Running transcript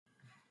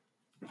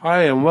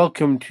Hi, and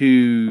welcome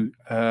to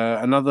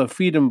another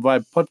Freedom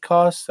Vibe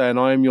podcast. And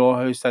I'm your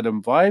host,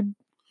 Adam Vibe.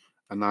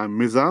 And I'm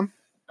Mizan.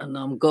 And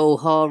I'm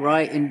Gohar,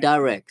 right in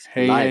direct.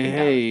 Live in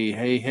direct.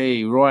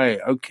 Hey. Right.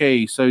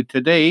 Okay. So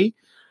today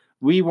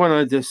we want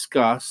to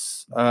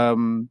discuss this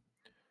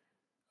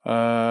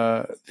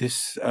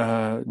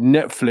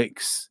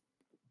Netflix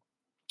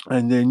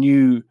and the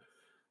new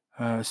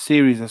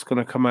series that's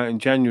going to come out in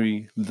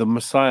January, The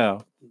Messiah.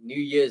 New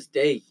Year's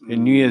Day.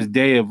 In New Year's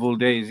Day of all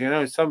days.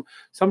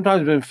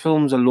 Sometimes when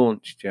films are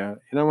launched,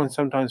 when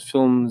sometimes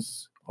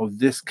films of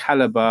this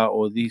caliber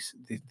or the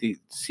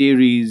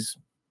series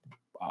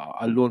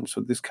are launched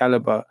of this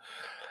caliber,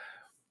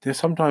 there's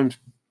sometimes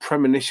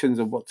premonitions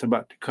of what's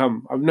about to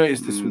come. I've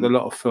noticed this with a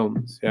lot of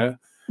films, Die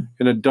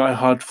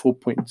Hard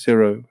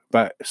 4.0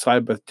 about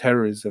cyber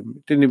terrorism.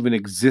 It didn't even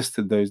exist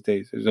in those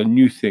days. It was a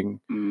new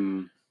thing.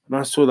 And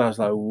I saw that, I was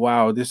like,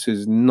 wow, this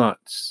is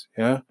nuts,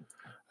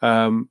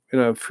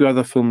 a few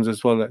other films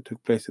as well that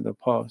took place in the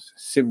past.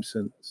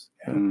 Simpsons,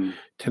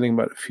 telling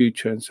about the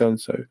future and so on.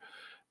 So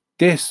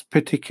this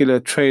particular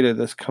trailer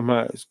that's come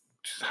out has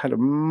just had a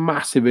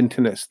massive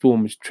internet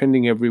storm. It's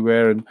trending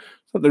everywhere, and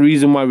it's not the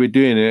reason why we're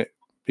doing it,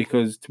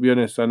 because to be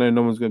honest, I know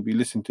no one's going to be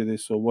listening to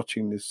this or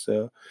watching this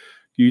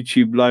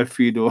YouTube live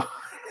feed or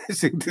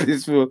listening to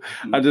this for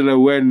I don't know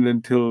when,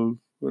 until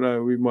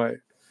we might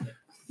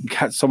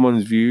catch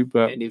someone's view.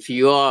 But and if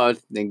you are,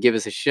 then give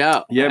us a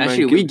shout. Yeah,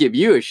 actually, we give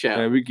you a shout.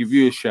 Yeah, we give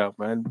you a shout,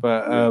 man.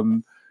 But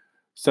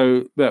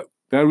so look,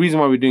 the reason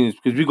why we're doing this is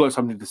because we got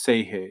something to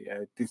say here.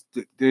 Yeah,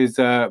 there's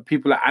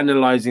people are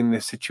analyzing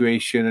the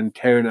situation and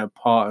tearing it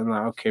apart, and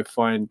like, okay,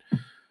 fine.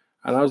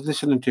 And I was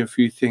listening to a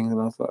few things,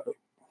 and I was like,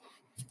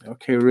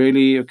 okay,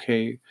 really,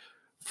 okay,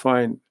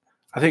 fine.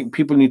 I think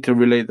people need to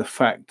relate the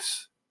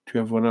facts to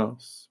everyone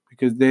else,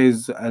 because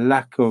there's a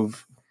lot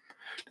of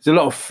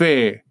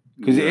fear.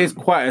 Because it is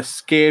quite a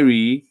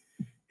scary.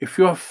 If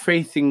you're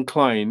faith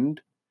inclined,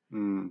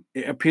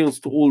 it appeals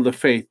to all the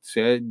faiths.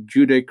 Yeah,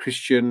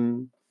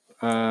 Judeo-Christian,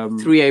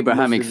 three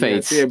Abrahamic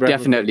faiths,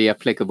 definitely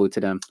applicable to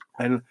them.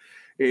 And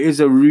it is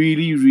a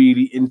really,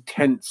 really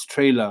intense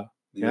trailer.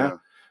 Yeah,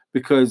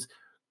 because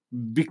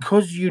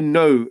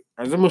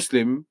as a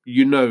Muslim,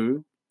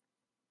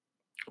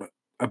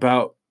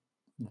 about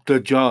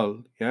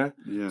Dajjal. Yeah.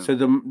 So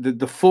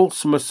the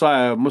false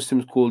Messiah,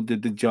 Muslims call the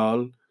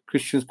Dajjal.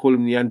 Christians call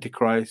him the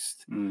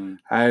Antichrist,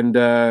 and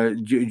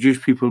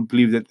Jewish people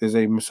believe that there's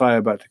a Messiah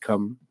about to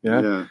come.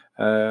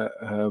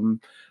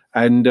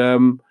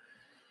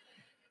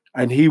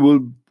 And he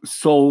will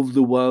solve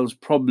the world's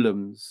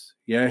problems.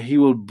 Yeah, he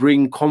will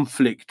bring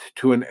conflict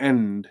to an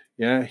end.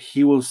 Yeah,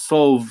 he will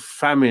solve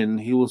famine.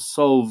 He will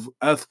solve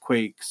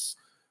earthquakes.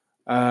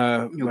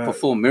 He'll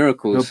perform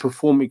miracles. He'll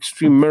perform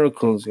extreme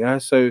miracles. Yeah,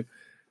 so.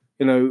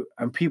 And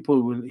he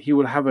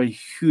will have a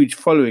huge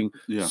following.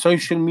 Yeah.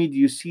 Social media,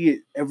 you see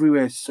it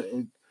everywhere. So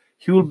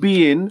he will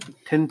be in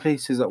 10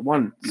 places at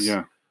once.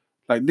 Yeah.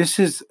 Like, this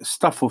is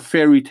stuff of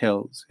fairy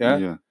tales. Yeah.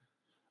 Yeah.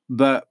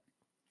 But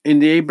in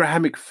the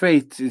Abrahamic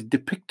faith is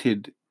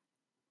depicted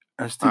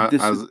as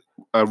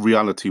a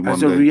reality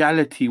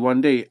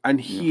one day.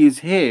 And he is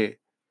here.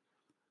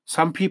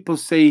 Some people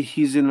say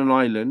he's in an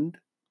island.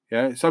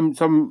 Yeah. Some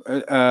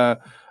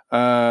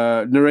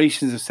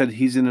narrations have said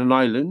he's in an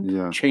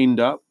island,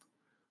 chained up.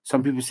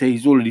 Some people say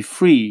he's already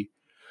free.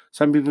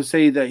 Some people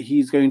say that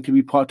he's going to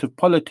be part of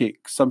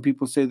politics. Some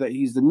people say that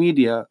he's the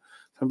media.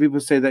 Some people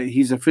say that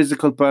he's a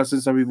physical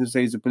person. Some people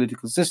say he's a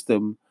political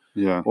system,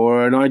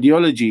 or an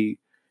ideology.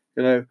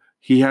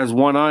 He has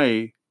one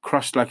eye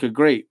crushed like a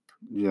grape.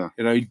 Yeah.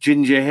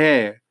 Ginger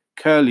hair,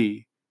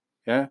 curly,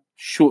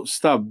 short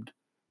stubbed,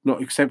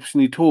 not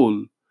exceptionally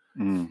tall.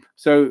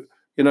 So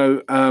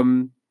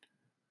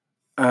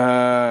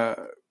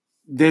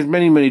there's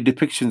many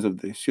depictions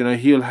of this.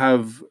 He'll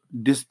have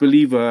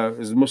disbeliever,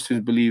 as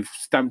Muslims believe,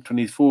 stamped on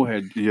his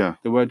forehead. Yeah.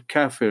 The word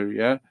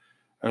kafir,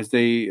 as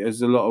a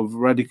lot of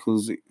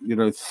radicals,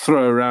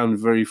 throw around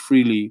very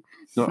freely,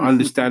 not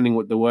understanding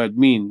what the word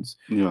means.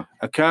 Yeah.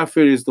 A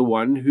kafir is the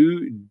one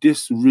who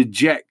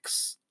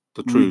rejects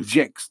the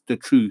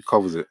truth.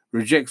 Covers it.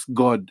 Rejects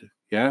God.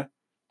 Yeah.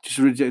 Just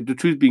reject the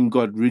truth being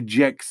God,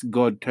 rejects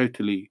God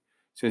totally.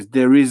 Says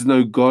there is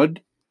no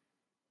God.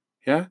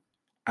 Yeah.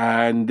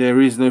 And there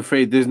is no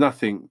faith. There's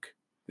nothing.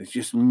 It's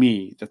just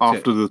me. That's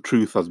After it. The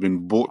truth has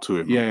been brought to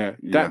him. Yeah,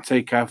 that's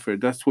a kafir.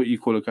 That's what you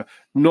call a kafir.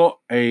 Not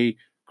a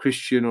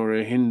Christian or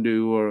a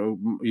Hindu or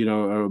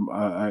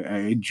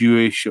a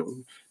Jewish.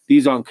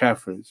 These aren't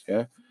kafirs.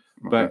 Yeah,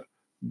 okay. But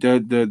the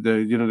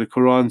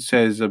Quran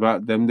says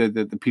about them that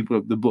the people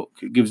of the book,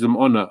 it gives them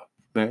honor.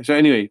 Yeah? So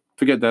anyway,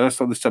 forget that. That's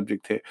not the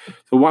subject here.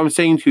 So what I'm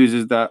saying to you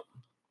is that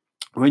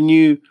when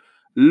you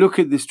look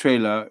at this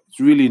trailer, it's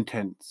really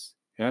intense.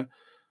 Yeah.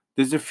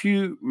 There's a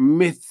few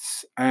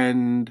myths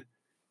and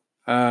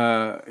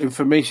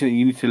information that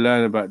you need to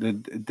learn about the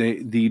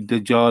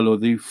Dajjal or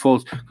the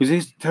false, because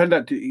he's turned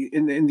out to,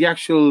 in the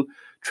actual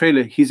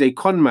trailer, he's a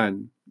con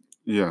man.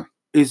 Yeah.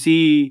 Is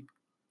he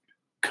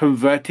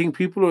converting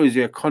people or is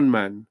he a con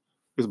man?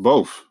 It's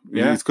both.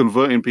 Yeah. He's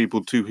converting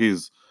people to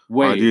his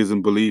way. ideas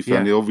and belief,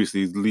 and he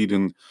obviously is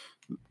leading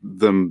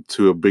them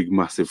to a big,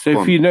 massive So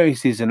fun. if you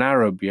notice, he's an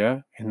Arab,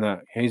 yeah, in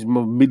that he's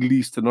more Middle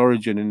Eastern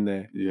origin in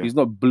there. Yeah. He's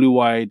not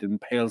blue-eyed and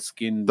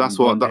pale-skinned. That's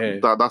and what blonde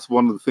hair. that's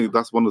one of the things.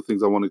 That's one of the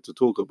things I wanted to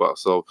talk about.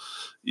 So,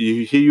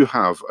 here you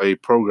have a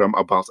program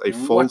about a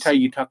false. What are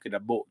you talking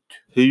about?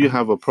 Here you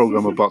have a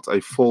program about a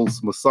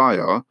false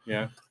messiah.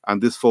 Yeah. And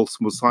this false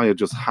messiah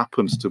just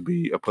happens to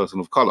be a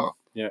person of color.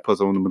 Yeah.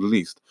 Person from the Middle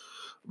East.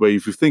 Where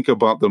if you think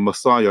about the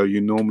messiah,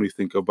 you normally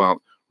think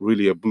about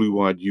really a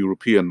blue-eyed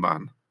European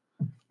man.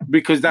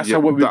 Because that's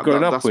what we've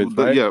grown up with,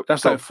 right? Yeah,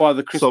 that's like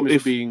Father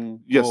Christmas being.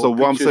 So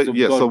what I'm saying,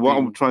 so what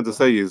I'm trying to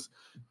say is,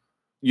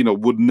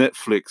 would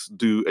Netflix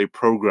do a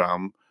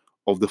program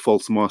of the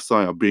false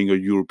messiah being a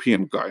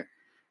European guy?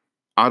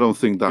 I don't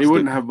think that's. It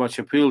wouldn't have much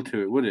appeal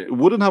to it, would it? It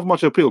wouldn't have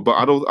much appeal, but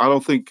I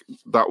don't think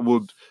that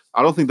would.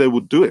 I don't think they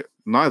would do it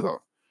neither,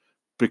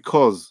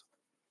 because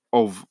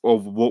of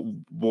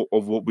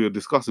what we are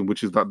discussing,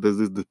 which is that there's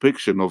this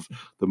depiction of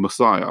the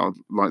Messiah,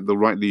 like the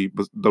rightly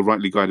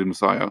guided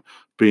Messiah,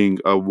 being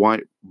a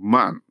white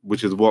man,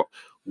 which is what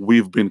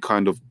we've been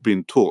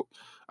taught,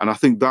 and I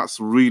think that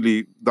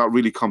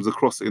really comes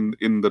across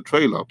in the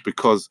trailer,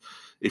 because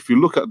if you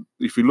look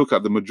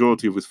at the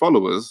majority of his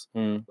followers,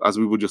 as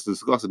we were just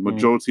discussing,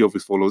 majority of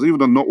his followers, even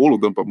though not all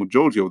of them, but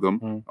majority of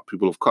them are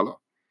people of color.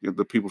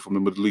 The people from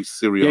the Middle East,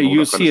 Syria. Yeah,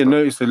 you see and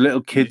notice the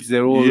little kids;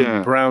 they're all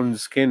brown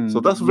skin.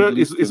 So that's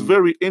it's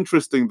very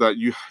interesting that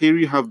you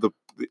have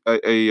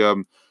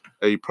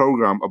a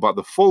program about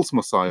the false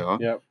Messiah,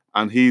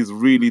 and he's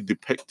really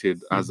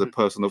depicted as a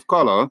person of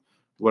color.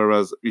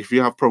 Whereas if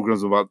you have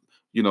programs about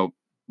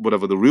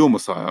whatever the real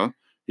Messiah,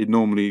 he's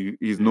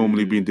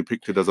normally being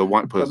depicted as a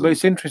white person. But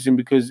it's interesting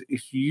because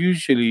it's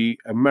usually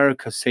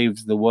America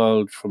saves the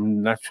world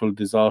from natural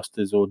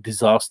disasters or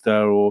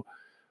disaster, or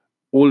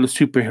all the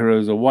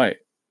superheroes are white,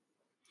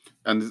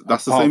 and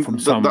that's the same.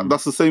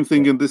 That's the same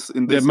thing in this.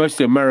 They're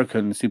mostly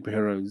American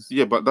superheroes.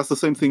 Yeah, but that's the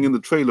same thing in the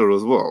trailer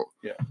as well.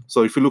 Yeah.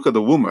 So if you look at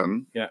the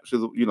woman, she's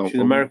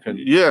American.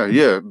 Yeah.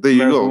 There American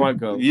you go. White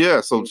girl.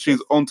 Yeah. So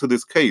she's onto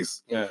this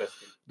case. Yeah.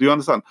 Do you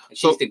understand?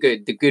 She's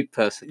the good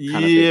person.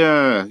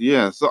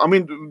 Yeah. So I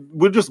mean,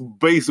 we're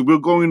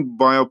going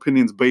by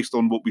opinions based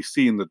on what we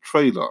see in the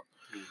trailer.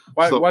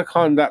 Why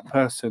can't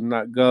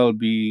that girl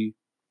be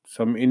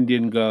some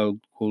Indian girl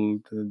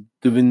called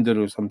Devinder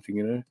or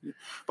something,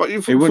 But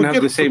it wouldn't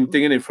have the same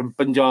thing in it from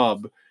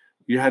Punjab.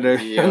 You had a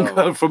young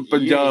girl from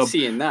Punjab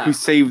who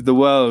saved the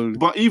world.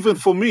 But even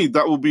for me,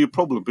 that would be a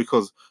problem,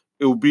 because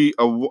it will be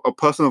a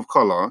person of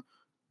color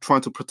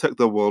trying to protect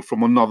the world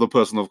from another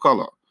person of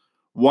color.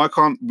 Why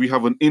can't we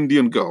have an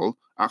Indian girl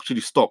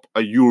actually stop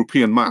a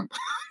European man?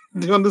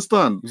 Do you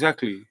understand?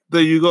 Exactly.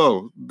 There you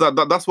go.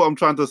 That's what I'm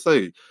trying to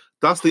say.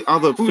 That's the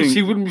other thing.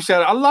 She wouldn't be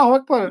shouting Allahu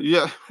Akbar.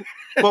 Yeah.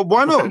 But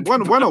why not? Why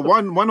not?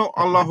 Why not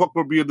Allahu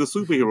Akbar be the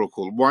superhero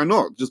call? Why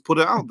not? Just put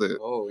it out there.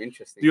 Oh,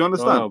 interesting. Do you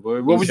understand? Oh,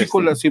 what would you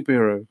call that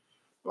superhero?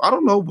 I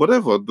don't know.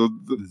 Whatever.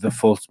 The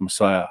false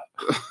Messiah.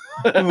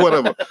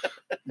 Whatever.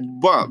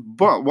 But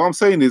what I'm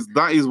saying is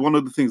that is one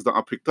of the things that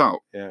I picked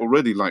out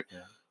already. Like,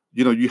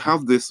 you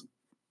have this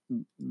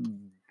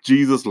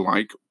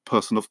Jesus-like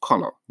person of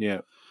color.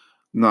 Yeah.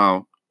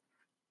 Now,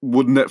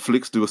 would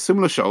Netflix do a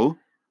similar show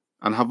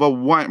and have a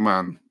white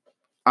man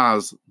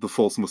as the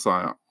false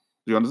Messiah?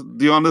 Do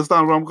you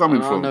understand where I'm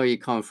coming from? I know where you're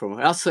coming from.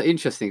 That's so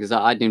interesting, because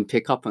I didn't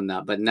pick up on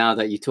that, but now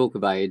that you talk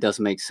about it, it does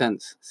make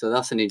sense. So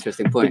that's an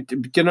interesting point.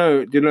 But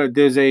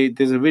there's a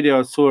video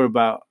I saw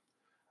about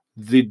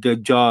the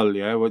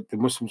Dajjal, what the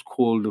Muslims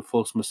call the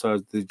false Messiah,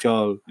 the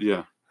Dajjal.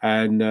 Yeah.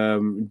 And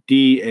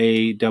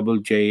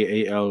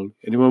Dajjal.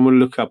 Anyone want to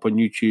look up on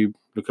YouTube,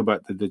 look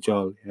about the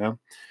Dajjal,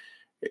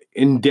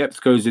 in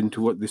depth goes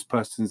into what this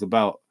person's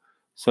about.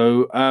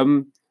 So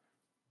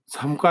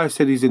some guy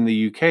said he's in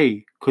the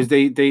UK, because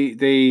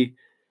they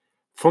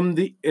from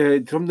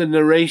the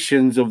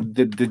narrations of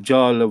the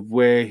Dajjal, of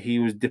where he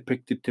was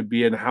depicted to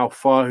be and how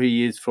far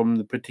he is from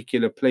the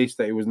particular place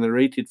that it was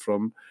narrated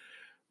from,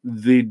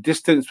 the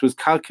distance was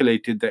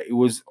calculated that it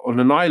was on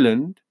an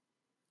island.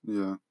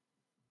 Yeah.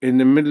 In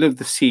the middle of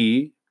the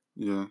sea.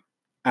 Yeah.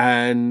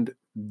 And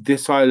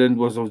this island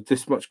was of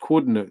this much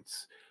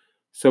coordinates.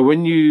 So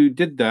when you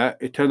did that,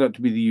 it turned out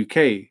to be the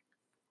UK.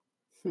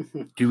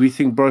 Do we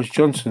think Boris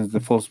Johnson's the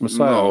false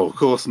Messiah? No, of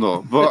course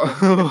not. But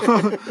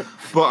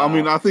I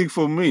mean, I think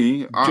for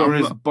me,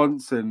 Boris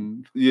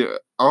Johnson. Yeah,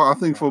 I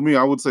think for me,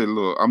 I would say,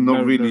 look, I'm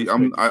not really.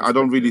 I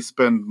don't really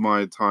spend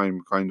my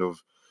time kind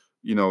of,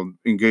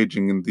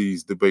 engaging in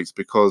these debates,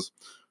 because,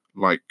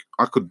 like,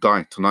 I could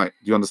die tonight.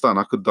 Do you understand?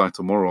 I could die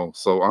tomorrow.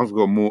 So I've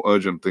got more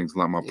urgent things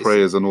like my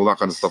prayers and all that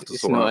kind of stuff to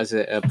sort out. It's not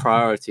as a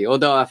priority.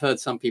 Although I've heard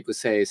some people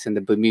say it's in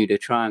the Bermuda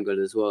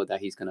Triangle as well that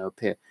he's going to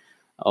appear.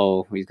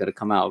 Oh, he's got to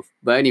come out.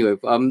 But anyway,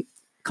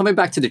 coming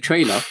back to the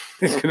trailer.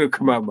 He's going to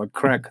come out my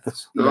crack.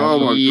 Oh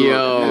my God.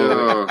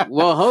 Yeah.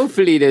 Well,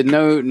 hopefully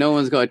no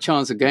one's got a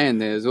chance of getting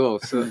there as well.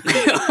 So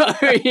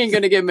he ain't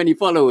going to get many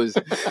followers.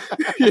 So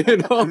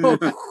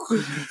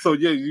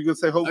yeah, you can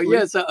say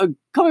hopefully. So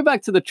coming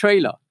back to the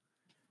trailer.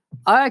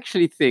 I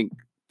actually think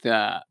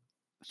that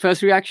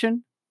first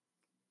reaction,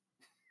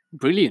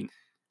 Brilliant.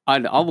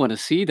 I want to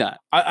see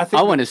that. I think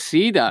I want to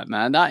see that,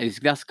 man.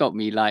 That's got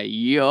me like,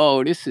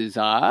 yo, this is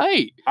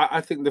alright. I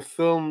think the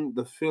film,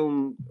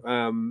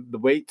 the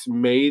way it's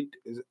made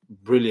is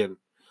brilliant.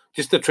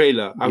 Just the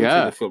trailer. I haven't seen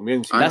Yeah. the film. You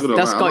haven't seen I, That's- the film.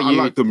 that's got I you-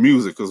 like the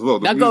music as well.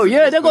 The That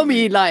music was got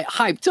me heavy. like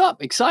hyped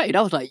up, excited.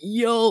 I was like,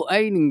 yo, I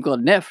ain't even got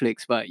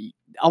Netflix, but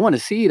I want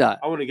to see that.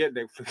 I want to get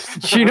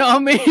Netflix. Do you know what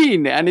I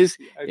mean? And it's,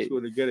 I actually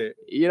want to get it.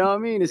 you know what I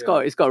mean? Yeah.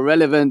 It's got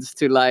relevance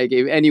to like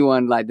if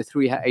anyone like the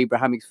three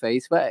Abrahamic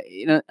faiths, but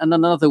in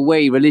another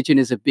way, religion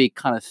is a big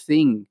kind of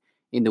thing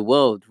in the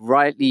world,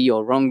 rightly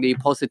or wrongly,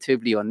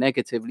 positively or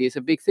negatively. It's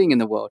a big thing in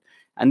the world,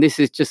 and this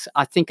is just,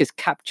 I think, has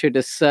captured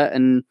a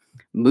certain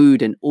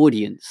mood and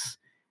audience,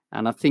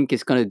 and I think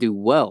it's going to do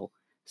well.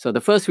 So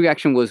the first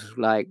reaction was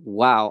like,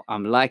 "Wow,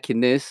 I'm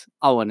liking this.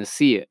 I want to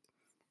see it."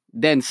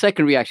 Then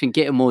second reaction,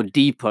 getting more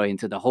deeper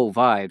into the whole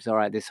vibes. All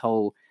right, this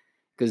whole,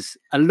 because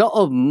a lot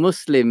of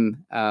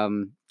Muslim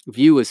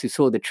viewers who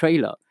saw the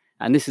trailer,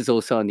 and this is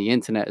also on the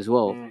internet as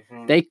well,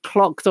 Mhm. they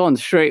clocked on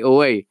straight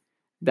away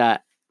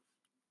that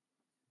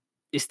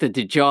it's the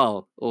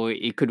Dajjal, or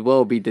it could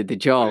well be the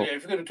Dajjal. Yeah,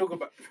 if you're going to talk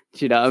about,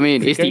 Do you know what I mean?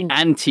 if you're It's the going-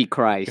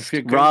 Antichrist if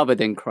you're going- rather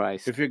than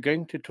Christ. if you're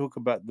going to talk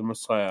about the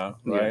Messiah,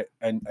 Yeah. right,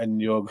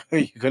 and you're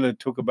going to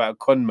talk about a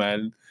con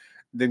man,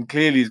 then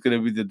clearly it's going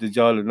to be the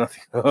Dajjal and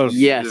nothing else.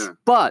 Yes, Yeah.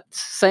 but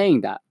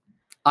saying that,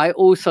 I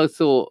also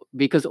thought,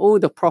 because all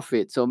the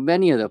prophets, or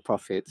many of the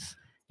prophets,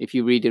 if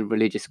you read in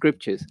religious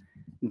scriptures,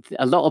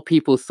 a lot of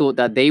people thought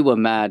that they were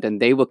mad and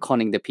they were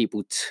conning the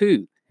people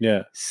too.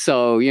 Yeah.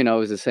 So, you know, it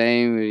was the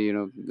same, you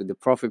know, the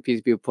prophet,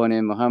 peace be upon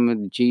him,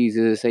 Muhammad,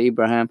 Jesus,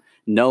 Abraham,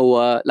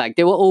 Noah, like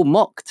they were all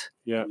mocked.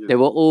 Yeah. They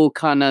were all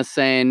kind of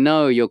saying,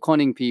 no, you're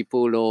conning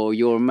people, or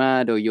you're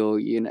mad, or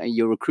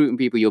you're recruiting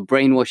people, you're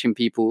brainwashing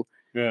people.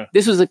 Yeah.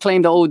 This was a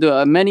claim that all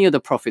the many of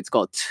the prophets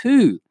got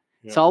too.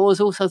 Yeah. So I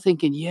was also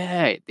thinking,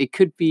 yeah, it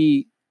could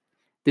be,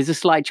 there's a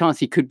slight chance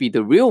he could be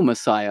the real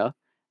Messiah,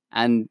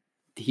 and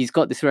he's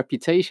got this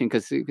reputation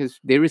because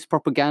there is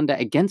propaganda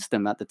against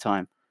them at the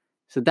time.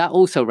 So that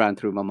also ran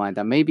through my mind,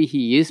 that maybe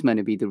he is meant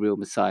to be the real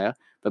Messiah,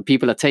 but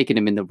people are taking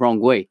him in the wrong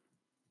way.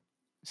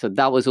 So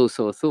that was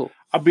also a thought.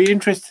 I'd be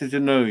interested to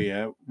know,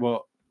 yeah,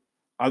 what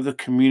other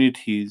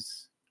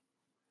communities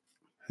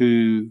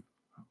who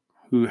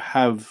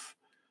have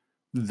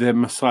their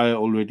Messiah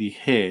already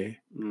here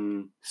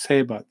say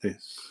about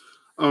this.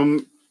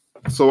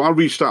 So I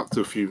reached out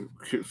to a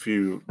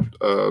few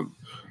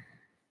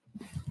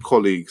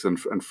colleagues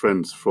and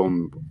friends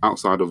from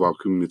outside of our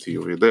community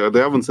over here. They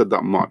haven't said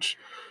that much,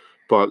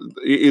 but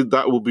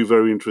that will be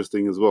very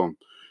interesting as well.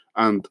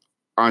 And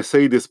I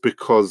say this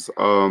because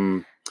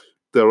when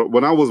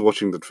I was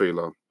watching the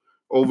trailer,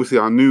 obviously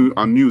I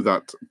knew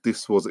that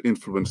this was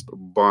influenced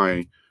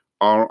by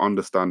our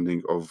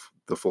understanding of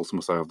the false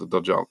Messiah of the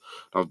Dajjal.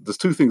 Now, there's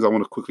two things I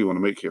want to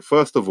make here.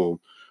 First of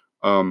all,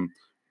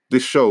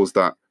 this shows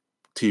that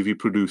TV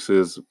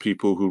producers,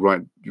 people who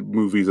write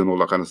movies and all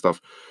that kind of stuff,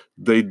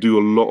 they do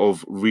a lot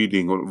of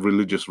reading or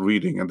religious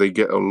reading, and they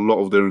get a lot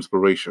of their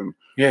inspiration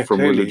from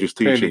religious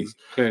teachings.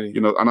 Clearly. You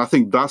know, and I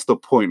think that's the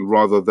point,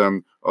 rather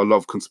than a lot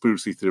of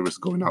conspiracy theorists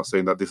going out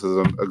saying that this is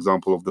an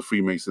example of the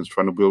Freemasons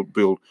trying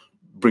to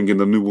bring in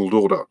the New World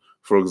Order,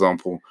 for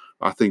example.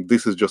 I think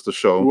this is just a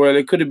show. Well,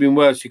 it could have been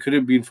worse. It could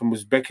have been from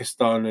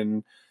Uzbekistan,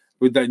 and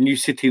with that new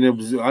city in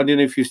I don't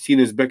know if you've seen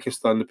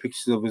Uzbekistan, the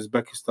pictures of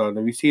Uzbekistan.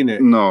 Have you seen it?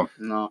 No.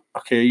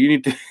 Okay, you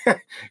need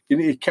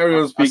to carry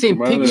on speaking. I've seen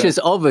man. pictures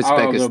of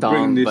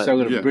Uzbekistan, but I'm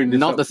gonna bring this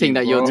not up the for thing you,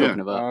 that you're bro.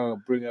 talking about.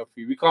 I'll bring it up for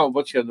you. We can't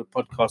watch it on the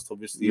podcast,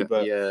 obviously, Yeah.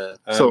 but Yeah.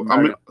 So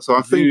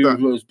I think that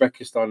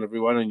Uzbekistan,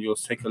 everyone, and you'll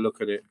take a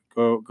look at it.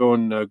 Go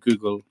on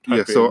Google.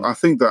 type it so in. I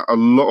think that a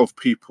lot of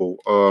people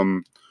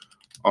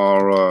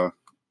are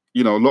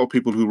a lot of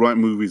people who write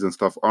movies and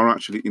stuff are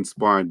actually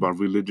inspired by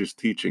religious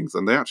teachings,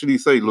 and they actually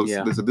say, look,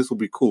 Yeah. listen, this will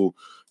be cool,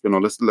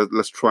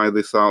 let's try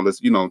this out,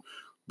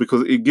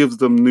 because it gives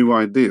them new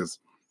ideas.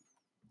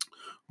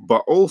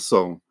 But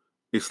also,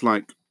 it's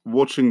like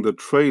watching the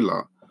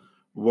trailer,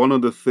 one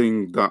of the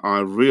things that I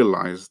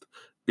realized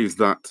is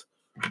that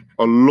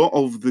a lot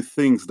of the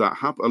things that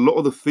happen, a lot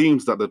of the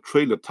themes that the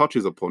trailer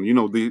touches upon,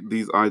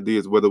 these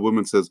ideas where the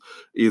woman says,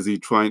 is he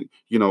trying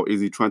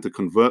to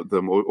convert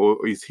them,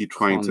 or is he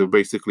trying to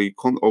basically,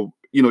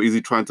 is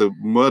he trying to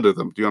murder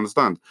them? Do you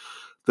understand?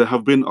 There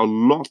have been a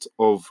lot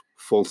of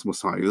false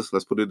messiahs,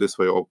 let's put it this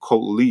way, or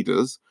cult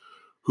leaders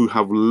who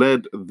have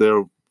led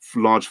their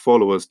large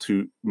followers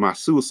to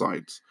mass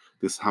suicides.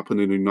 This happened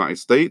in the United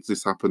States.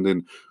 This happened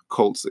in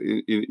cults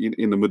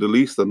in the Middle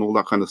East and all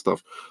that kind of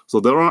stuff.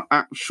 So there are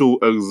actual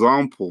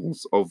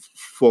examples of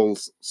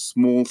false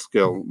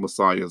small-scale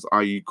messiahs,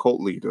 i.e.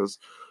 cult leaders,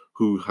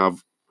 who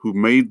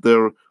made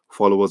their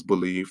followers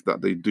believe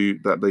that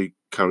they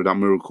carried out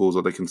miracles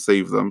or they can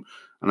save them,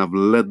 and have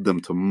led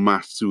them to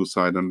mass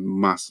suicide and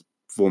mass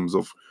forms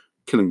of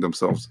killing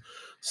themselves.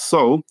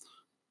 So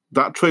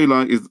that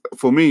trailer is,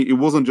 for me, it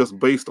wasn't just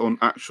based on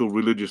actual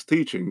religious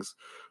teachings,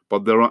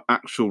 but there are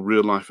actual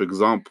real-life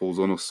examples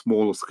on a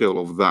smaller scale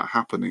of that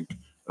happening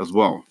as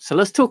well. So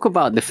let's talk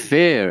about the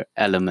fear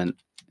element.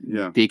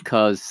 Yeah.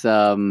 because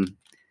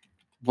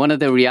one of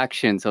the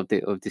reactions of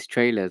this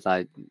trailer,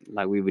 like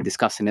we were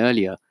discussing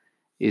earlier,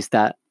 is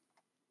that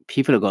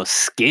people have got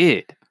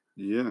scared.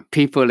 Yeah.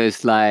 People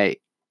is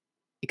like,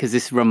 because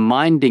it's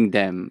reminding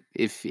them,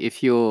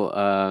 if you're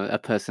a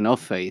person of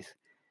faith,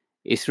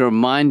 it's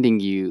reminding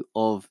you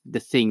of the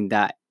thing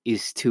that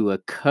is to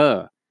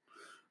occur.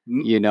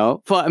 You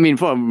know, for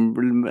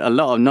a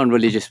lot of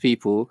non-religious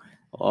people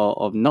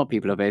or not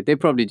people of faith, they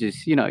probably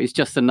just, it's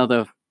just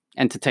another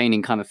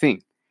entertaining kind of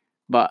thing.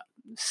 But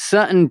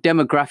certain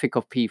demographic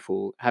of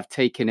people have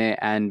taken it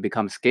and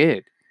become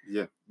scared.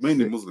 Yeah,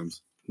 mainly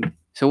Muslims.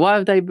 So why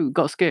have they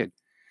got scared?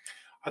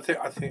 I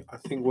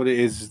think what it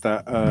is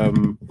that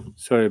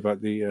sorry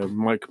about the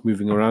mic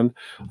moving around.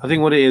 I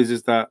think what it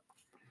is that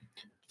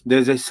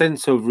there's a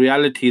sense of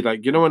reality,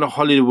 like when a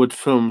Hollywood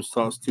film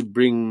starts to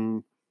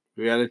bring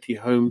reality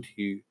home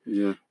to you,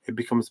 yeah, it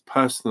becomes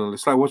personal.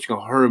 It's like watching a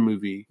horror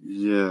movie.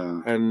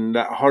 Yeah, and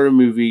that horror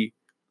movie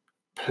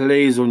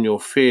plays on your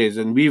fears.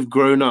 And we've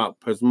grown up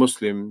as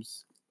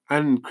Muslims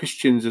and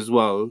Christians as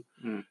well.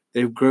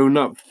 They've grown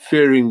up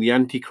fearing the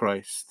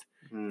Antichrist.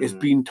 It's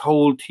been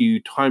told to you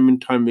time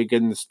and time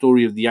again, the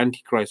story of the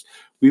Antichrist.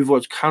 We've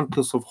watched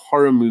countless of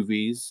horror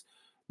movies,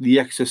 The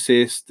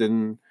Exorcist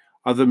and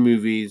other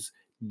movies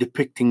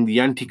depicting the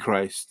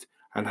Antichrist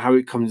and how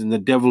it comes in the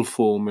devil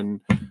form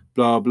and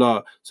blah,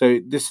 blah. So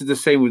this is the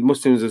same with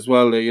Muslims as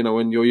well.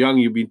 When you're young,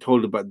 you've been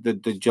told about the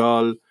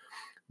Dajjal.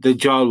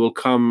 Dajjal will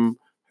come,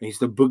 he's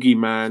the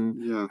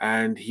boogeyman,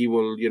 and he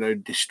will,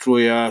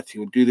 destroy Earth. He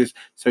will do this.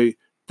 So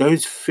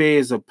those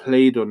fears are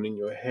played on in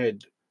your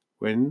head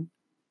when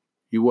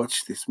you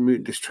watch this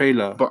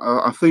trailer. But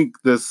I think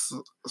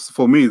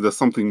for me, there's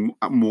something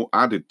more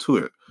added to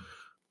it,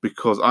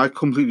 because I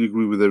completely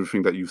agree with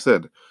everything that you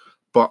said.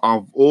 But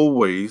I've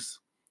always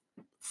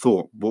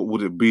thought, what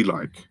would it be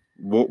like?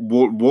 What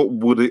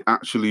would it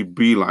actually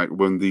be like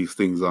when these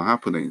things are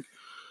happening?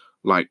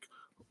 Like,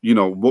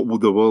 what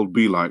would the world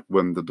be like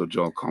when the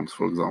Dajjal comes,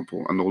 for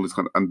example, and all this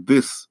and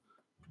this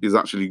is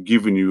actually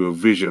giving you a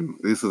vision.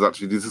 This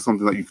is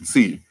something that you can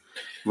see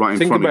right in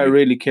front of you. Think about it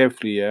really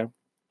carefully, yeah?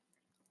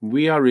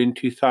 We are in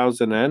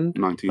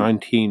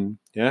 2019,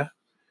 yeah?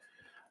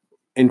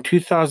 In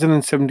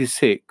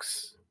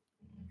 2076,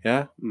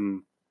 yeah?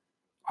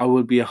 I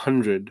will be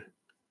 100.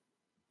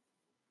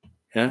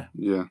 Yeah?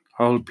 Yeah.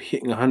 I will be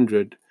hitting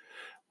 100.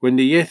 When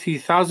the year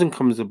 3000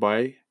 comes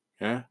by,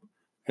 yeah?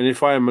 And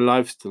if I am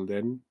alive still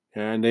then,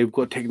 yeah, and they've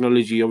got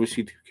technology,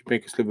 obviously, to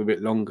make us live a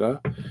bit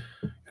longer, I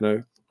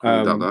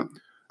doubt that.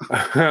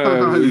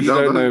 You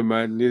don't know,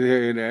 man.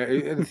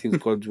 Anything's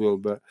God's will,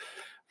 but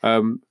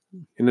in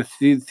the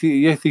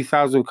year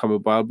 3000 come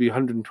by, I'll be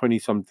 120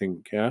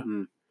 something. Yeah,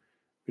 you're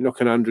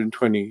knocking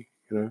 120.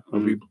 I'll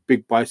be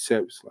big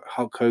biceps like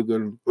Hulk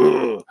Hogan.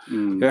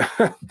 Yeah.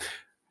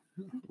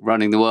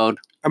 Running the world.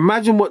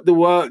 Imagine what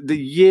the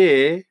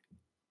year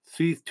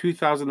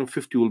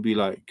 2050 will be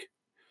like.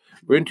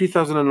 We're in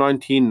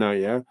 2019 now,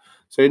 yeah.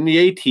 So in the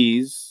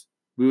 80s,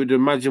 we would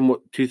imagine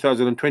what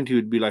 2020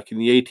 would be like in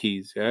the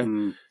 80s,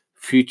 yeah.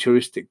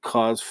 Futuristic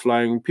cars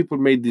flying. People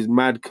made these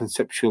mad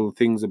conceptual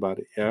things about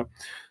it, yeah.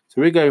 So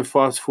we're going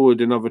fast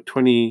forward another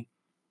 30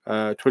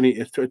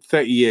 years.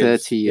 30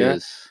 years. Yeah?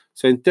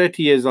 So in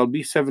 30 years, I'll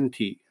be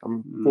 70.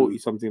 I'm 40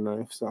 something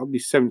now, so I'll be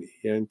 70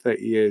 in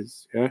 30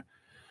 years, yeah.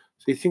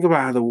 So you think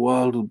about how the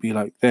world will be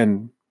like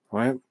then,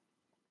 right?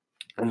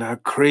 And how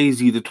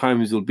crazy the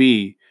times will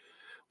be.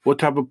 What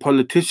type of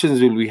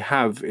politicians will we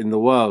have in the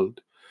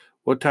world?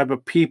 What type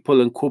of people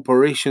and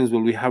corporations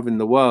will we have in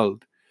the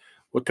world?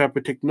 What type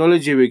of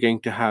technology we're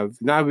going to have?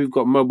 Now we've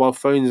got mobile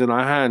phones in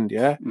our hand,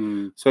 yeah?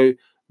 So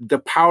the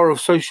power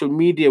of social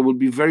media will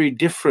be very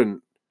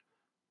different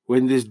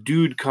when this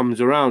dude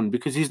comes around,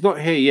 because he's not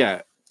here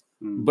yet.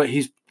 But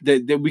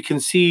we can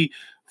see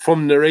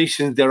from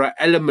narrations there are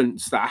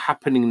elements that are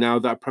happening now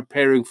that are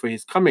preparing for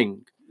his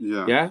coming.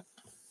 Yeah?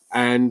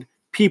 And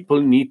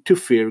people need to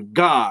fear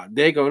God.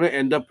 They're going to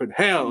end up in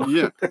hell.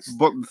 Yeah,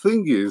 but the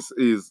thing is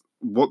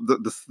what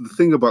the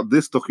thing about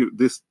this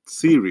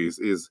series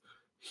is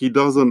it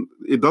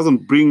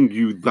doesn't bring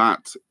you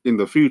that in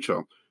the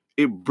future.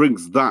 It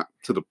brings that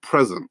to the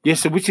present. Yes,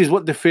 so which is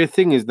what the fear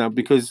thing is now,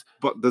 because...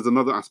 But there's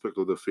another aspect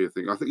of the fear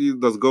thing. I think,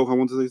 does Gohan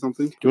want to say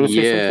something? Do you want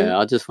to say something? Yeah,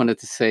 I just wanted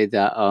to say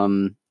that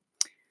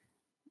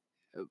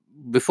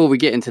before we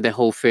get into the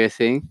whole fear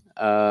thing,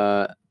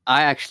 I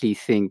actually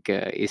think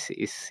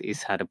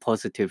it's had a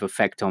positive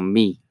effect on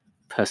me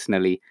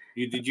personally.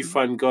 Did you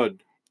find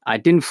God? I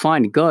didn't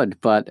find God,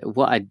 but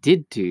what I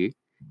did do,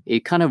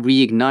 it kind of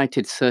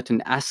reignited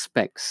certain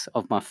aspects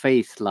of my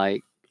faith,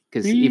 like,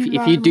 because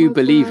if you do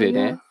believe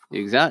it,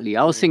 exactly.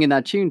 I was singing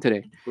that tune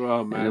today.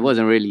 Oh, man. And it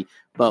wasn't really.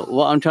 But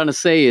what I'm trying to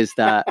say is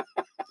that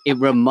it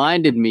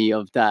reminded me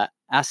of that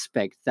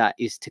aspect that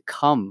is to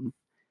come.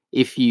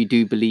 If you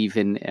do believe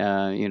in,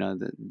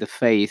 the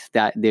faith,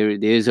 that there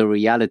is a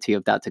reality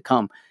of that to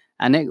come.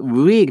 And it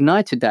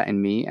reignited that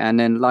in me. And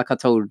then, like I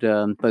told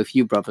both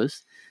you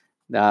brothers,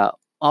 that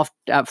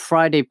at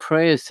Friday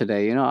prayers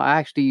today, I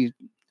actually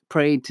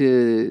pray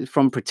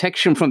from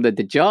protection from the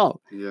Dajjal.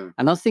 Yeah.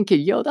 And I was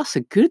thinking, yo, that's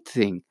a good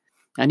thing.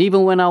 And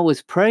even when I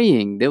was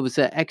praying, there was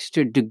an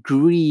extra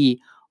degree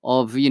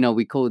of,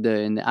 we call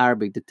in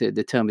Arabic,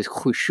 the term is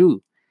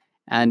khushu.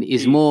 And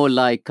is more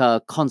like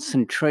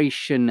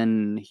concentration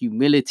and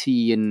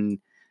humility and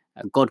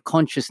God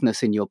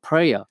consciousness in your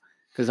prayer.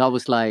 Because I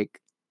was like,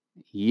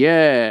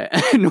 yeah,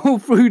 and all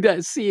through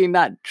that, seeing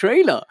that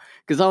trailer,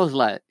 because I was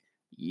like,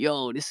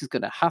 yo, this is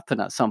going to happen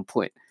at some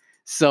point.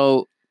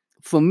 So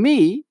for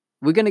me,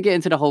 we're going to get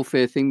into the whole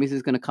fear thing. This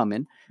is going to come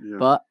in,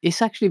 but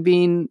it's actually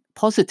been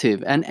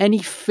positive. And any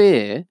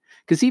fear,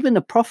 because even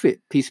the Prophet,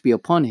 peace be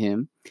upon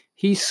him,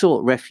 he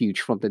sought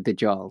refuge from the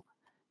Dajjal.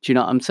 Do you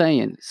know what I'm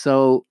saying?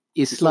 So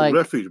it's he like sought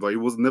refuge, but he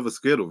was never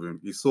scared of him.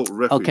 He sought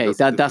refuge. Okay,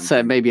 that's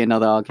maybe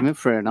another argument.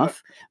 Fair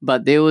enough.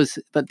 But there's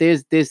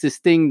this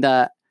thing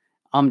that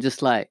I'm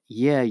just like,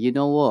 yeah, you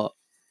know what?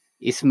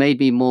 It's made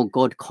me more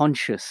God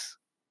conscious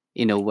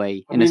in a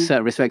way, in a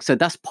certain respect. So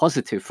that's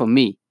positive for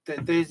me.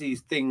 There's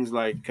these things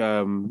like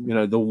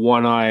the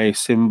one eye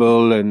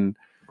symbol, and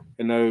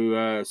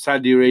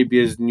Saudi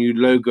Arabia's new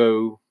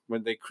logo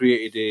when they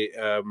created it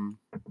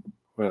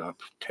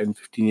 10,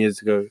 15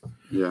 years ago.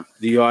 Yeah.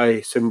 The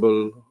eye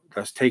symbol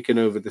that's taken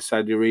over the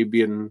Saudi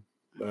Arabian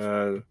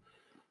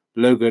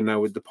logo now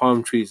with the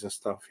palm trees and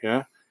stuff,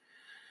 yeah.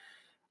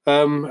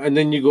 And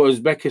then you go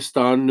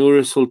Uzbekistan,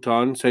 Nur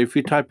Sultan. So if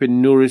you type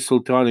in Nur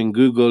Sultan in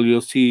Google,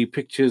 you'll see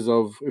pictures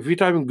of. If you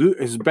type in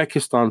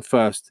Uzbekistan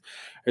first,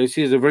 you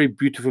see it's a very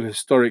beautiful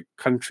historic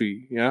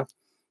country. Yeah,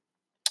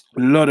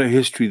 a lot of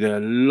history there, a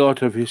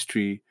lot of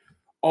history,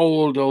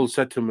 old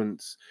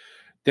settlements.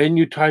 Then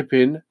you type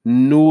in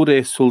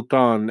Nur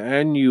Sultan,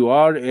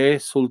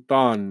 Nura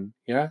Sultan.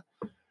 Yeah,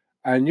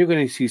 and you're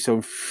going to see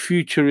some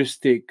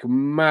futuristic,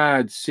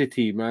 mad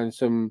city, man.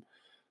 Some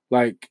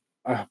like.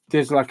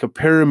 There's like a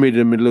pyramid in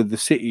the middle of the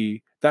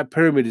city. That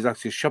pyramid is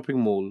actually a shopping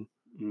mall.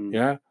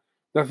 Yeah,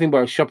 nothing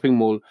but a shopping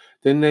mall.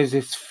 Then there's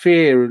this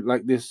sphere,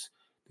 like this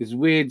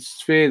weird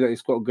sphere that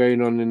it's got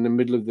going on in the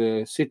middle of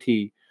the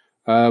city.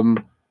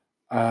 It's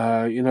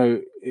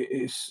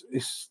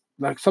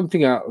like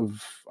something out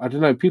of, I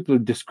don't know. People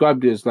have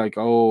described it as like,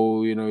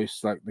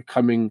 it's like the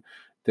coming.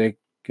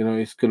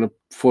 It's going to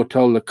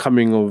foretell the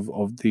coming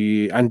of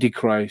the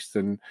Antichrist,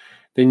 and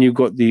then you've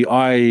got the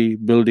Eye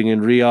building in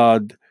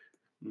Riyadh.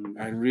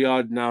 And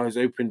Riyadh now has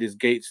opened his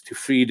gates to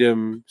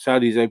freedom.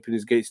 Saudi's opened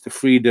his gates to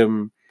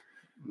freedom.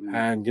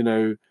 And,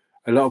 a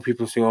lot of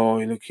people say,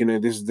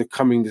 this is the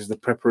coming, this is the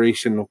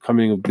preparation of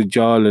coming of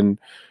Dajjal. And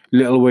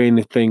Lil Wayne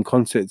is playing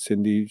concerts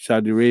in the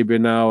Saudi Arabia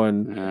now.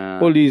 And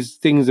all these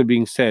things are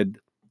being said.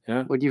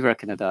 Yeah. What do you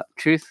reckon of that?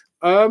 Truth?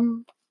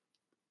 You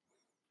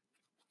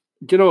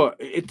know what?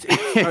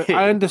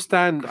 I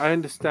understand.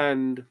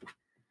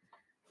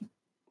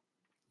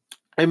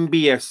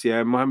 MBS,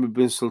 yeah, Mohammed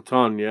bin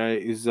Sultan, yeah,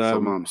 is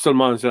Salman. So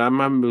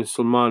Mohammed bin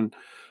Salman,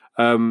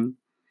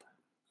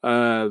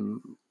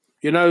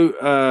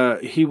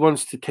 he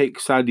wants to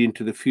take Saudi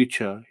into the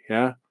future,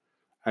 yeah,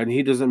 and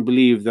he doesn't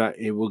believe that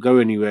it will go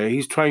anywhere.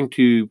 He's trying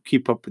to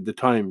keep up with the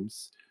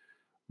times,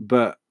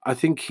 but I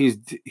think there's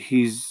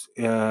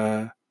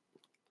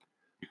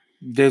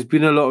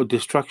been a lot of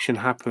destruction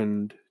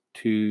happened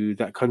to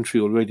that country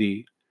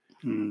already.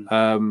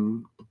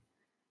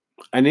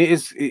 And it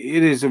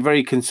is a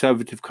very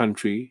conservative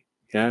country,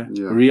 yeah.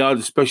 Riyadh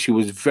especially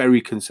was very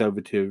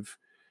conservative,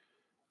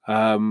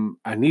 and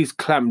he's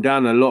clamped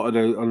down a lot of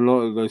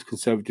those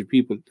conservative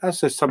people.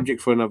 That's a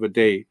subject for another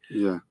day.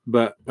 Yeah,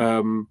 but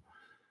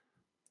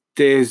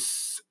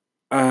there's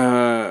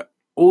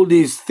all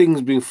these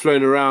things being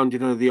flown around.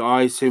 The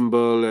eye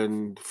symbol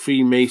and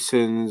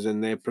Freemasons,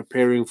 and they're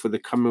preparing for the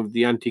coming of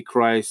the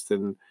Antichrist,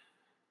 and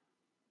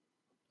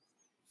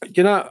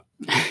I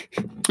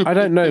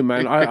don't know,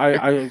 man.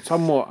 I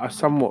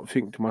somewhat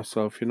think to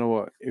myself, you know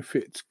what? If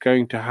it's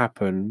going to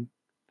happen,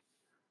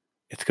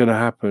 it's going to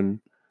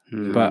happen.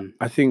 But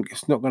I think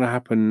it's not going to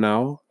happen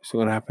now. It's not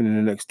going to happen in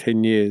the next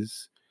 10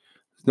 years.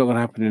 It's not going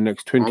to happen in the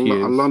next 20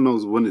 years. Allah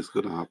knows when it's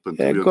going to happen.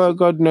 Yeah,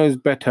 God knows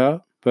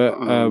better. But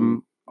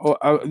the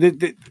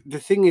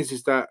thing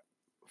is that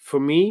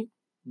for me,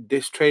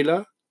 this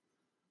trailer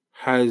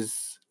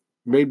has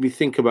made me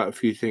think about a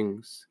few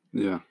things.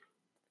 Yeah.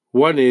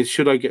 One is,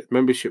 should I get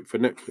membership for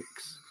Netflix?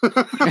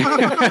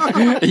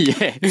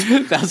 Yeah,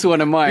 that's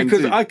one of mine.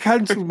 Because I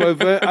cancelled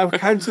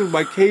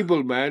my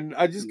cable, man.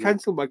 I just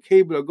cancelled my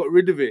cable. I got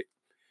rid of it.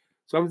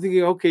 So I'm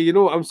thinking, okay, you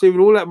know what? I'm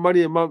saving all that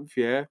money a month,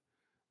 yeah,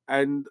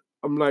 and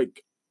I'm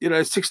like,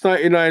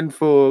 $6.99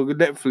 for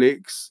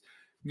Netflix.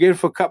 Get it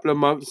for a couple of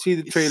months, see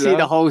the trailer, see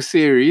the whole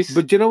series.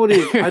 But you know what it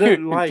is? I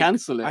don't like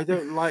cancel it. I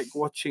don't like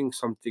watching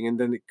something and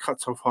then it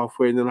cuts off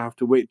halfway, and then I have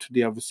to wait till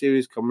the other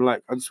series come.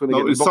 Like, I just want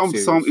to get the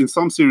box series. In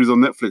some series on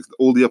Netflix,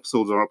 all the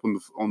episodes are up on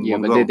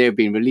one but go. they've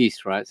been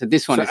released, right? So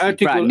this one is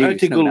brand new.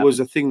 Ertugrul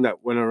was a thing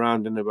that went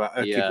around and about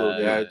Ertugrul.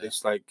 Yeah.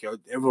 It's like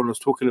everyone was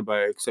talking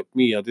about it except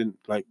me. I didn't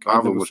like. I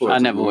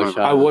never watched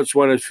it. I watched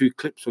one or two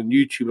clips on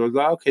YouTube. I was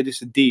like, okay,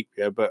 this is deep,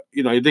 yeah, but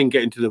I didn't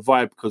get into the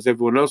vibe because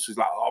everyone else was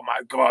like, oh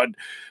my god,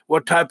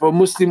 what type of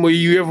Muslim were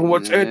you ever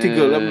watch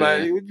Ertugrul? I'm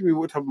like, what do you mean,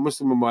 what type of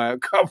Muslim am I? I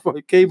can't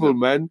buy cable,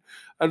 man.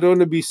 I don't want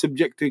to be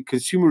subjected to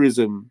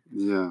consumerism.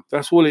 Yeah.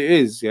 That's all it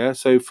is, yeah?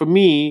 So for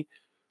me,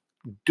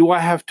 do I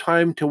have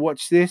time to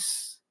watch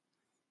this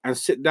and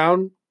sit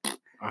down?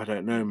 I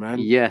don't know, man.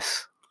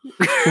 Yes.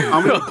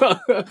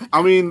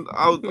 I mean,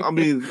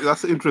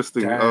 that's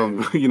interesting.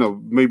 Damn. You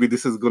know, maybe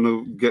this is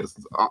gonna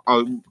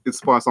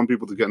inspire some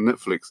people to get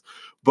Netflix.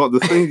 But the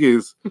thing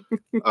is,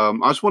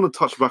 I just want to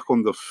touch back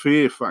on the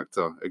fear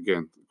factor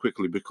again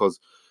quickly, because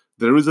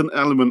there is an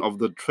element of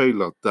the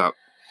trailer that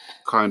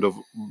kind of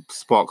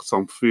sparked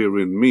some fear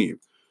in me.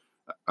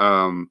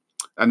 And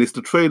it's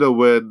the trailer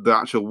where the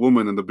actual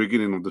woman in the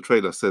beginning of the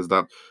trailer says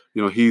that,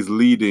 you know, he's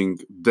leading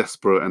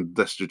desperate and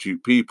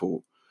destitute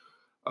people.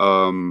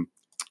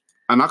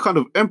 And I kind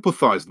of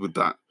empathized with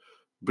that,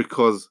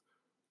 because,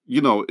 you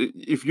know,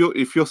 if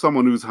you're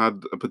someone who's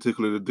had a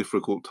particularly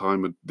difficult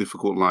time, a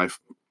difficult life,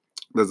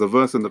 there's a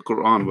verse in the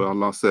Quran where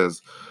Allah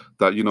says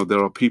that, you know,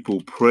 there are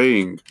people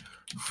praying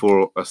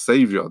for a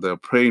savior. They're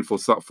praying for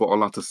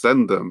Allah to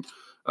send them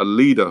a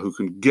leader who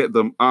can get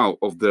them out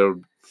of their,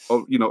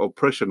 you know,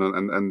 oppression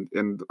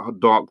and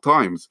dark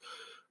times.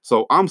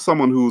 So I'm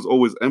someone who's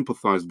always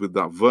empathized with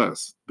that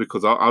verse,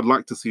 because I'd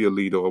like to see a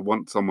leader. I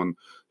want someone,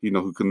 you know,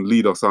 who can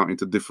lead us out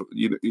into different,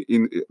 you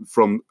know,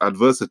 from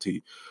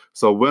adversity.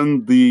 So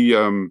when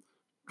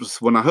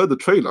when I heard the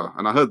trailer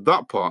and I heard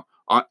that part,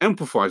 I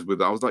empathized with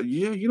that. I was like,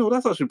 yeah, you know,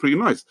 that's actually pretty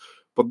nice.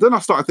 But then I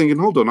started thinking,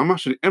 hold on, I'm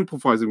actually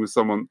empathizing with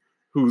someone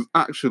who's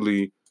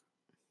actually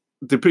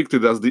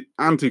depicted as the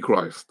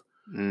Antichrist.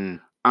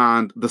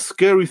 And the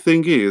scary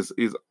thing is,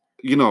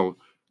 you know,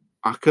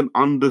 I can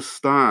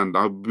understand.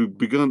 I've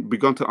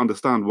begun to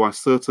understand why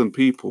certain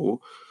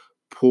people,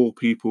 poor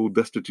people,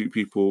 destitute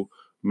people,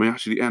 may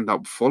actually end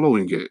up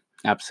following it.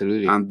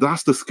 Absolutely. And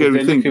that's the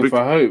scary thing. Looking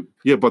for hope.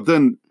 Yeah, but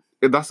then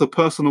that's a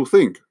personal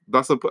thing.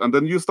 And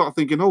then you start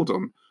thinking, hold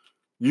on,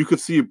 you could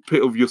see a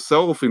bit of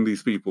yourself in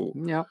these people.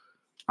 Yeah.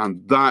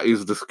 And that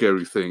is the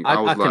scary thing. I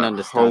was can like,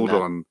 understand hold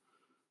that. on.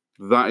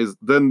 That is.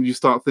 Then you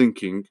start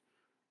thinking,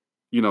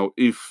 you know,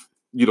 if,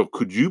 you know,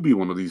 could you be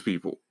one of these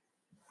people?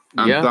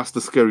 And that's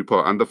the scary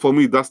part. And for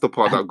me, that's the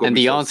part that got me. And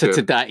the so answer scared.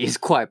 to that is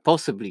quite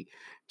possibly.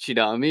 Do you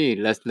know what I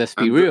mean? Let's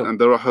be real. And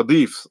there are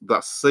hadiths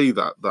that say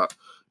that,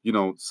 you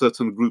know,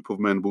 certain group of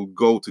men will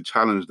go to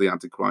challenge the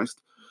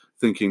Antichrist,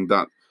 thinking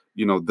that,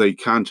 you know, they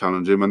can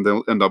challenge him and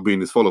they'll end up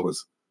being his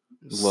followers.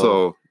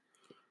 Whoa.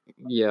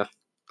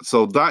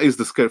 So that is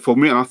the scare for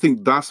me. And I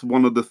think that's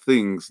one of the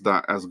things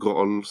that has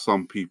got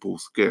some people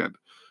scared,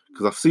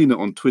 because I've seen it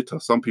on Twitter.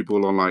 Some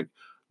people are like,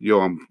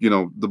 yo, you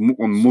know,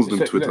 on Muslim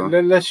Twitter.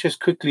 Let's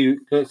just quickly,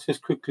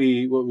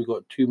 what we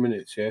got, 2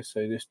 minutes, yeah? So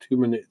there's 2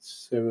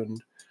 minutes, 7.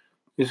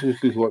 Let's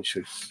quickly watch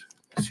this,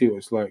 see what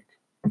it's like.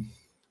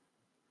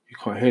 You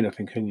can't hear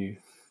nothing, can you?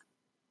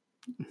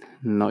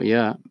 Not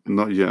yet.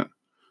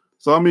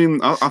 So I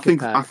mean,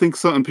 I think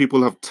certain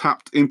people have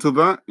tapped into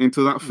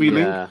that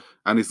feeling,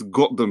 and it's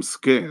got them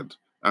scared,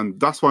 and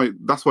that's why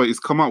it's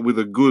come out with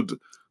a good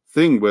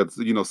thing where,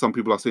 you know, some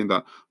people are saying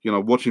that, you know,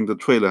 watching the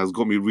trailer has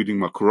got me reading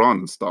my Quran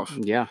and stuff.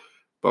 Yeah.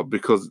 But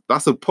because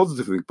that's a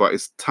positive thing, but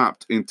it's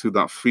tapped into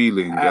that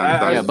feeling.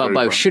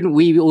 But shouldn't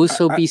we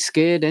also be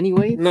scared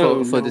anyway?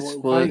 For this?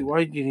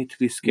 Why do you need to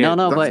be scared?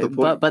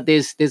 No, but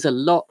there's a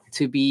lot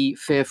to be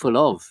fearful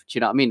of. Do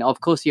you know what I mean? Of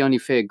course, you only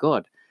fear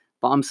God,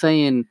 but I'm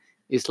saying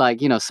it's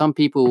like, you know, some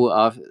people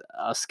are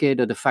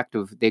scared of the fact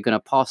of they're going to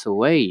pass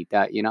away.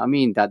 That, you know what I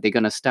mean? That they're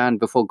going to stand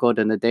before God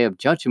on the day of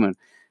judgment.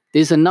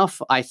 There's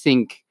enough, I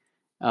think,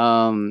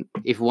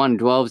 if one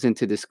delves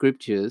into the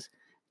scriptures,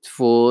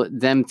 for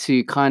them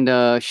to kind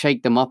of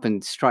shake them up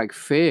and strike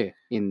fear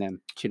in them.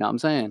 Do you know what I'm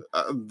saying?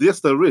 Yes,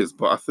 there is.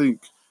 But I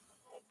think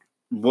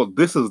what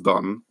this has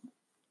done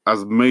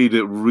has made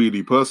it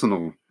really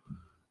personal.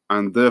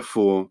 And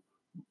therefore,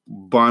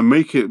 by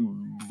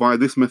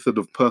this method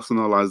of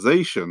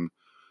personalization,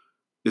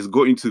 is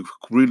going to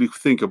really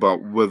think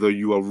about whether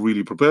you are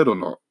really prepared or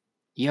not.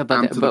 Yeah,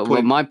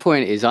 but my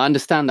point is, I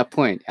understand that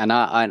point, and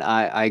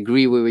I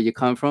agree with where you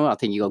come from. I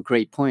think you got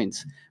great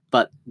points.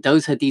 But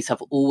those hadiths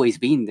have always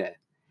been there.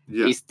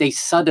 Yeah. They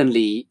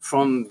suddenly,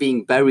 from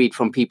being buried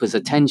from people's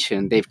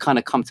attention, they've kind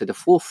of come to the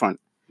forefront.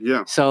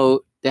 Yeah.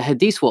 So the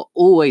hadiths were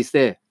always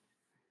there.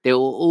 They were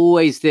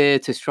always there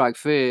to strike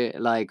fear,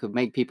 like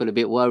make people a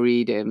bit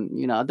worried. And,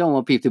 you know, I don't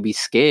want people to be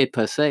scared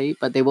per se,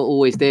 but they were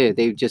always there.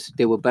 They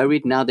were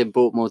buried. Now they're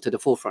brought more to the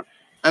forefront.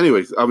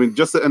 Anyways, I mean,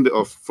 just to end it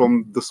off,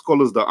 from the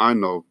scholars that I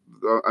know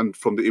and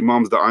from the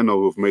imams that I know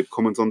who have made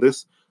comments on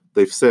this,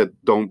 they've said,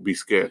 don't be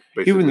scared.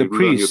 Basically. Even the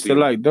priests, they're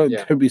like,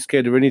 don't be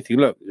scared of anything.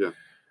 Look,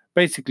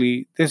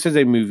 basically, this is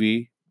a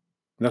movie.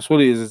 That's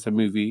what it is. It's a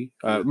movie.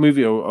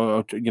 Movie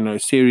or you know, a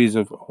series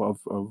of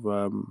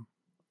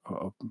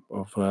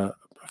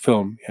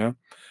film. Yeah,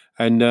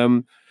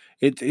 and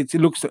it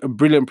looks a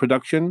brilliant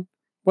production.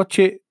 Watch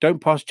it.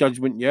 Don't pass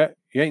judgment yet.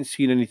 You ain't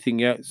seen anything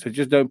yet, so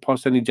just don't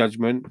pass any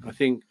judgment. I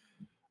think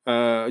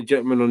a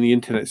gentleman on the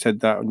internet said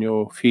that on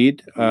your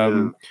feed.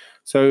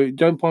 So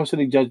don't pass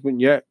any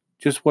judgment yet.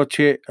 Just watch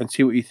it and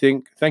see what you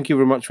think. Thank you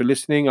very much for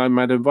listening. I'm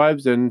Madam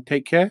Vibes, and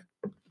take care.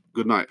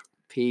 Good night.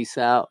 Peace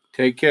out.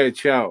 Take care.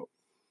 Ciao.